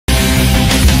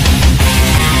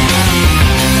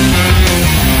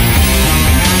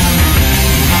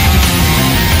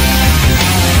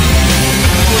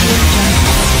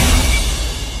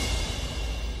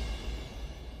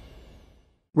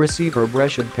Receiver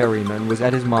Breshad Perriman was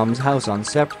at his mom's house on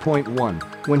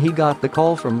Sept.1 when he got the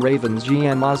call from Ravens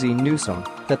GM Ozzie Newsome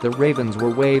that the Ravens were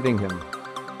waiving him.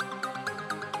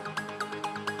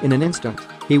 In an instant,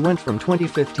 he went from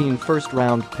 2015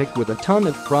 first-round pick with a ton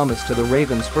of promise to the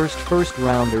Ravens'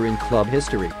 first-rounder in club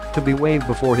history to be waived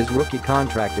before his rookie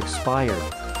contract expired.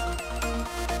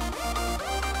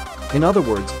 In other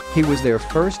words, he was their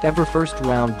first-ever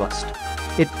first-round bust.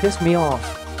 It pissed me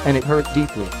off, and it hurt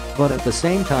deeply, but at the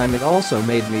same time it also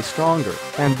made me stronger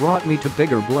and brought me to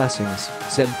bigger blessings,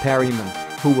 said Perriman,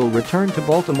 who will return to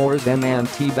Baltimore's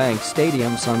M&T Bank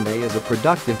Stadium Sunday as a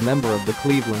productive member of the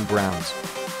Cleveland Browns.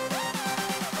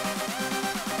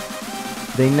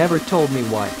 They never told me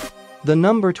why. The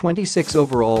number 26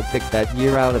 overall pick that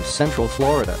year out of Central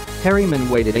Florida, Perriman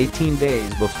waited 18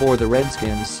 days before the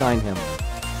Redskins signed him.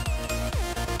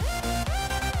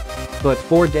 But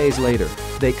 4 days later,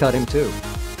 they cut him too.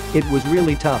 It was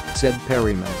really tough, said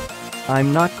Perriman.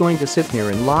 I'm not going to sit here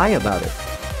and lie about it.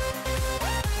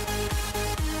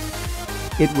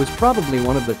 It was probably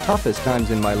one of the toughest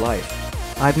times in my life.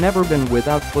 I've never been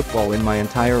without football in my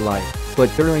entire life,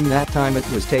 but during that time it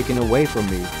was taken away from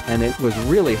me, and it was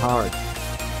really hard.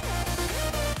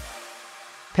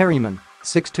 Perriman,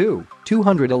 6'2",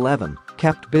 211,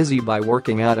 kept busy by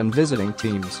working out and visiting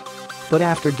teams. But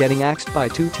after getting axed by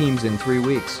 2 teams in 3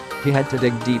 weeks, he had to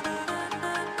dig deep.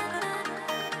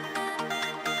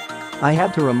 I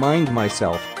had to remind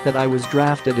myself that I was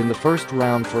drafted in the first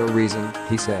round for a reason,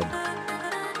 he said.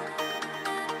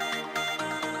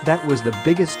 That was the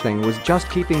biggest thing, was just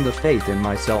keeping the faith in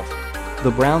myself. The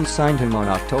Browns signed him on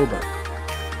October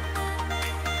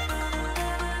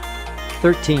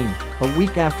 13, a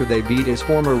week after they beat his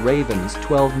former Ravens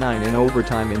 12-9 in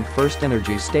overtime in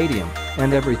FirstEnergy Stadium,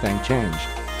 and everything changed.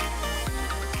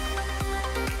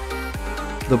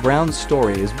 The Browns'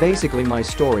 story is basically my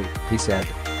story, he said.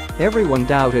 Everyone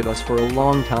doubted us for a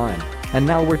long time, and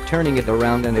now we're turning it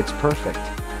around and it's perfect.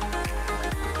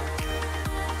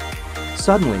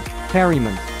 Suddenly,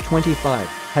 Perriman, 25,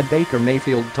 had Baker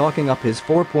Mayfield talking up his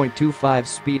 4.25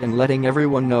 speed and letting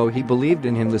everyone know he believed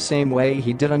in him the same way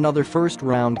he did another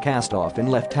first-round cast-off in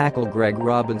left tackle Greg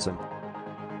Robinson.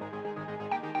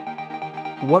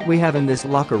 What we have in this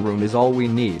locker room is all we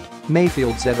need,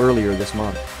 Mayfield said earlier this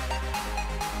month.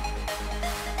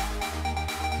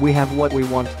 We have what we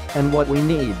want and what we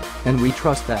need, and we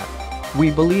trust that. We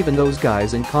believe in those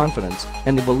guys and confidence,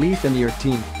 and the belief in your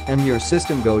team and your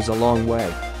system goes a long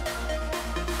way.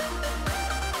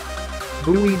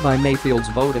 Buoyed by Mayfield's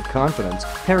vote of confidence,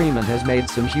 Perriman has made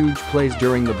some huge plays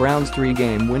during the Browns'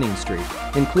 3-game winning streak,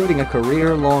 including a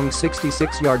career-long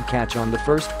 66-yard catch on the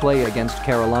first play against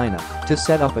Carolina to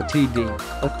set up a TD,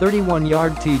 a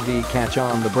 31-yard TD catch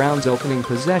on the Browns' opening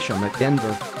possession at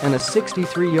Denver, and a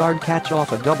 63-yard catch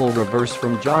off a double reverse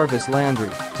from Jarvis Landry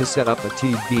to set up a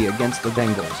TD against the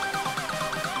Bengals.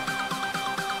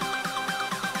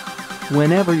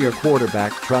 Whenever your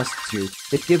quarterback trusts you,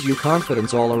 it gives you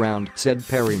confidence all around, said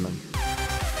Perriman.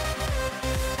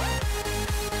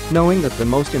 Knowing that the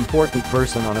most important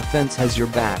person on offense has your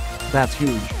back, that's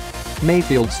huge.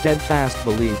 Mayfield's steadfast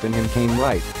belief in him came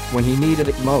right when he needed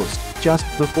it most, just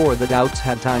before the doubts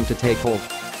had time to take hold.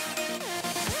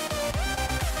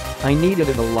 I needed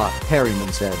it a lot,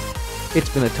 Perriman said. It's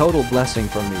been a total blessing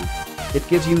for me. It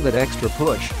gives you that extra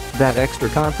push, that extra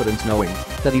confidence knowing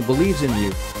that he believes in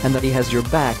you and that he has your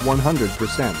back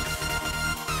 100%.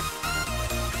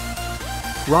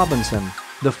 Robinson,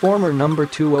 the former number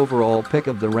 2 overall pick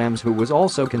of the Rams who was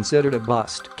also considered a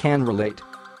bust, can relate.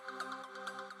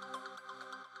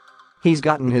 He's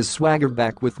gotten his swagger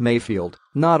back with Mayfield,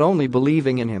 not only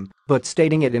believing in him, but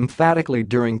stating it emphatically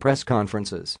during press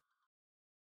conferences.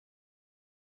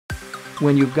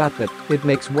 When you've got that, it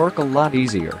makes work a lot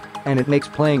easier, and it makes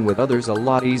playing with others a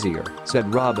lot easier,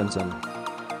 said Robinson.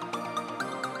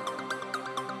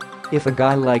 If a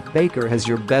guy like Baker has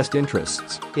your best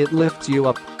interests, it lifts you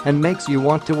up and makes you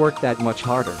want to work that much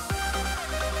harder.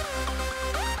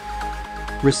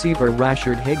 Receiver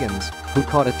Rashard Higgins, who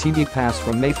caught a TD pass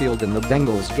from Mayfield in the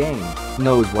Bengals game,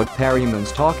 knows what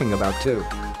Perriman's talking about too.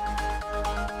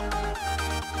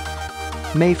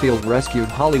 Mayfield rescued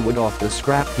Hollywood off the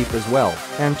scrap heap as well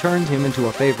and turned him into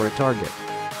a favorite target.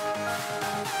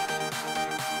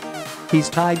 He's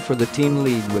tied for the team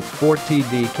lead with 4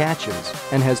 TD catches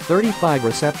and has 35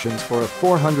 receptions for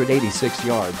 486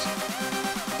 yards.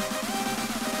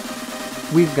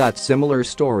 We've got similar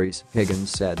stories, Higgins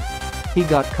said. He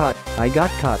got cut, I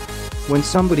got cut. When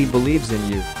somebody believes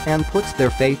in you and puts their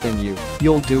faith in you,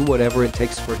 you'll do whatever it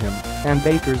takes for him, and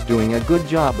Baker's doing a good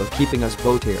job of keeping us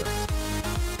both here.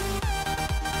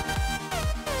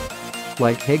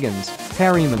 Like Higgins,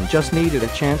 Perriman just needed a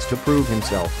chance to prove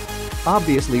himself.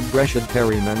 Obviously Breshad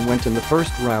Perriman went in the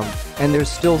first round, and there's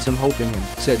still some hope in him,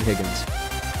 said Higgins.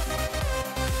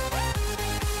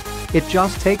 It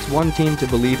just takes one team to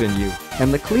believe in you,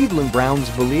 and the Cleveland Browns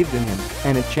believed in him,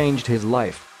 and it changed his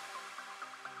life.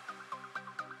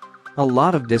 A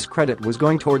lot of discredit was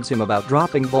going towards him about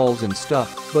dropping balls and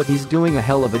stuff, but he's doing a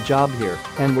hell of a job here,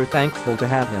 and we're thankful to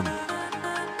have him.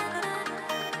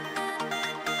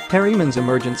 Perriman's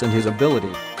emergence and his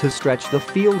ability to stretch the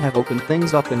field have opened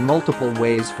things up in multiple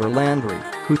ways for Landry,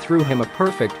 who threw him a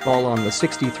perfect ball on the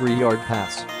 63-yard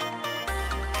pass.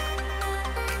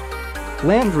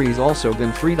 Landry's also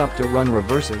been freed up to run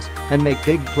reverses and make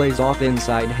big plays off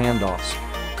inside handoffs.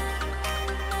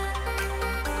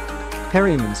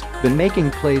 Perriman's been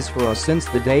making plays for us since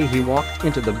the day he walked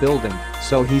into the building,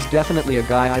 so he's definitely a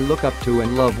guy I look up to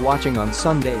and love watching on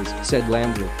Sundays, said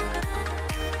Landry.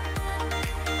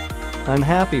 I'm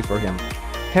happy for him.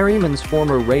 Perriman's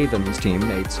former Ravens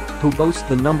teammates, who boast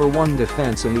the #1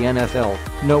 defense in the NFL,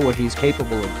 know what he's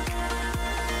capable of.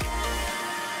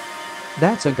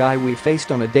 That's a guy we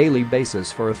faced on a daily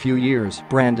basis for a few years,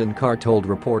 Brandon Carr told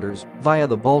reporters via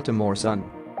the Baltimore Sun.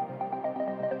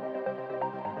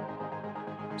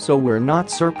 So we're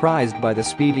not surprised by the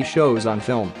speed he shows on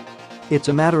film. It's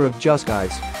a matter of just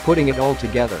guys putting it all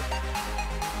together.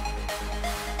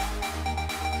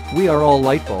 We are all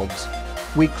light bulbs.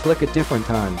 We click at different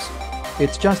times.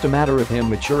 It's just a matter of him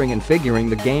maturing and figuring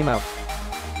the game out.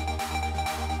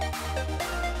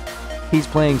 He's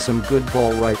playing some good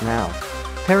ball right now.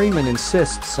 Perriman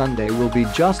insists Sunday will be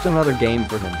just another game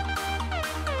for him.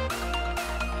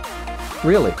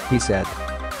 Really, he said.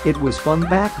 It was fun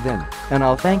back then, and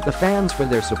I'll thank the fans for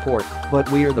their support, but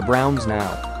we are the Browns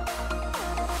now.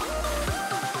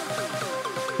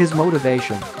 His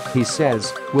motivation, he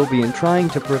says, will be in trying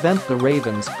to prevent the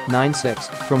Ravens, 9-6,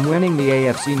 from winning the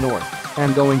AFC North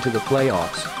and going to the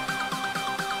playoffs.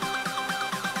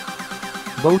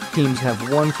 Both teams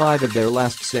have won 5 of their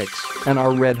last 6 and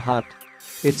are red hot.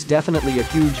 It's definitely a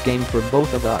huge game for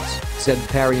both of us, said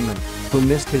Perriman, who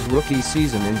missed his rookie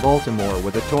season in Baltimore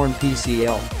with a torn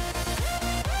PCL.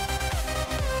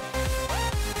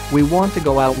 We want to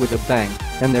go out with a bang,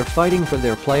 and they're fighting for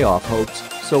their playoff hopes,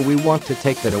 so we want to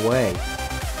take that away.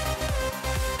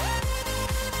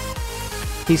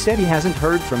 He said he hasn't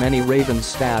heard from any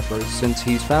Ravens staffers since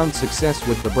he's found success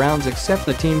with the Browns except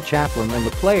the team chaplain and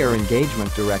the player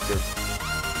engagement director.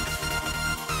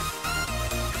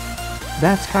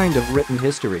 That's kind of written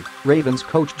history, Ravens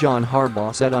coach John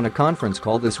Harbaugh said on a conference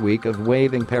call this week of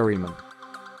waiving Perriman.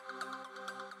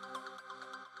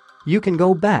 You can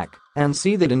go back and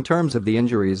see that in terms of the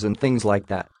injuries and things like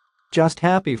that. Just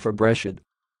happy for Breshad.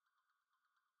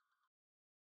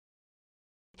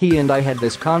 He and I had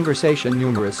this conversation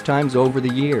numerous times over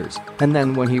the years, and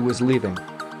then when he was leaving.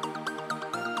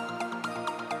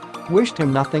 Wished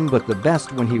him nothing but the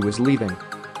best when he was leaving.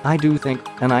 I do think,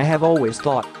 and I have always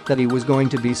thought, that he was going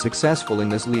to be successful in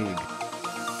this league.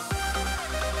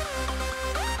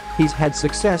 He's had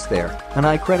success there, and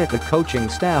I credit the coaching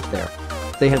staff there.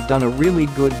 They have done a really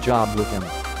good job with him,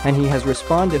 and he has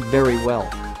responded very well.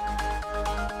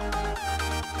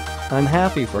 I'm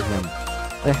happy for him.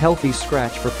 A healthy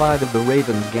scratch for 5 of the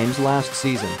Ravens games last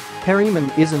season,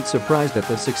 Perriman isn't surprised at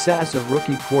the success of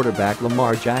rookie quarterback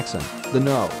Lamar Jackson, the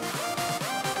No.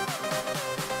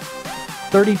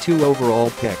 32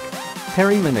 overall pick.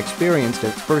 Perriman experienced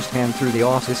it firsthand through the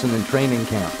offseason and training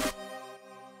camp.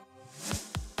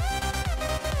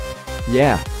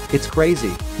 Yeah, it's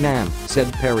crazy, man,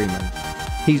 said Perriman.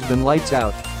 He's been lights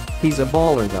out. He's a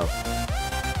baller though.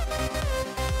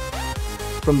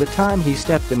 From the time he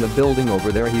stepped in the building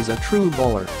over there he's a true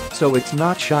baller, so it's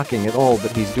not shocking at all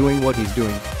that he's doing what he's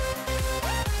doing.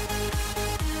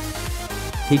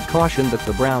 He cautioned that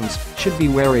the Browns should be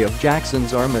wary of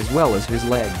Jackson's arm as well as his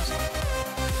legs.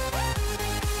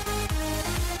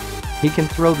 He can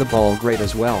throw the ball great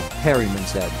as well, Perriman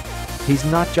said. He's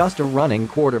not just a running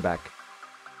quarterback.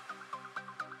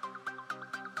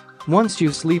 Once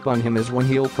you sleep on him is when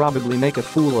he'll probably make a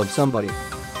fool of somebody.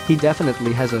 He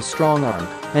definitely has a strong arm,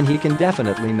 and he can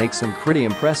definitely make some pretty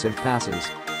impressive passes.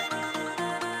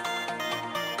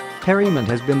 Perriman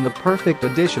has been the perfect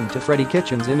addition to Freddie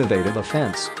Kitchens' innovative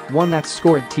offense, one that's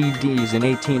scored TDs in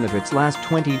 18 of its last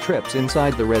 20 trips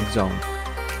inside the red zone.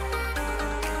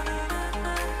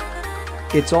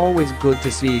 It's always good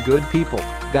to see good people,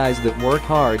 guys that work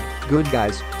hard, good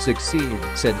guys, succeed,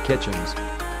 said Kitchens.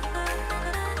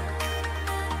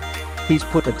 He's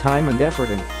put the time and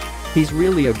effort in. He's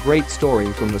really a great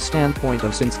story from the standpoint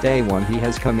of since day one he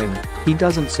has come in. He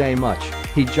doesn't say much,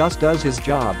 He just does his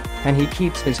job, and he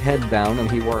keeps his head down and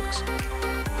he works.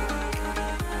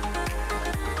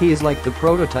 He is like the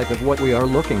prototype of what we are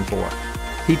looking for.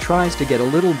 He tries to get a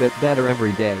little bit better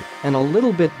every day and a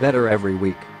little bit better every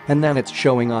week, and then it's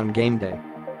showing on game day.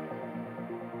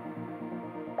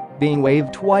 Being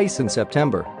waived twice in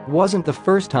September wasn't the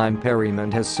first time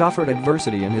Perriman has suffered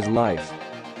adversity in his life.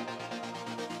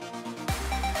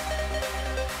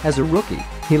 As a rookie,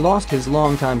 he lost his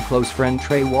longtime close friend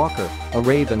Trey Walker, a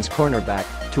Ravens cornerback,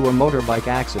 to a motorbike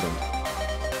accident.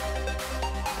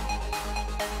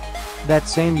 That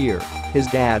same year, his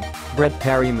dad, Breshad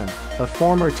Perriman, a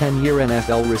former 10-year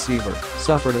NFL receiver,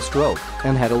 suffered a stroke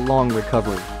and had a long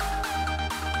recovery.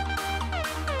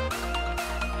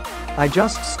 "I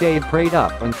just stayed prayed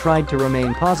up and tried to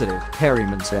remain positive,"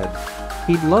 Perriman said.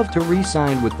 He'd love to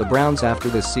re-sign with the Browns after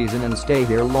this season and stay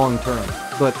here long-term,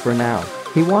 but for now,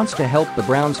 he wants to help the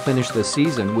Browns finish the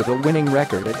season with a winning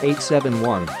record at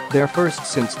 8-7-1, their first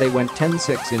since they went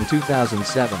 10-6 in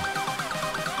 2007.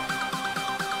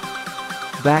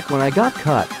 "Back when I got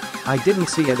cut, I didn't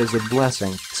see it as a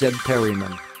blessing," said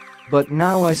Perriman. "But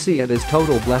now I see it as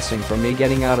total blessing for me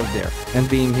getting out of there and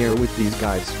being here with these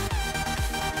guys.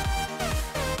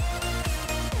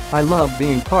 I love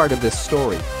being part of this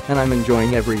story, and I'm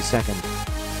enjoying every second."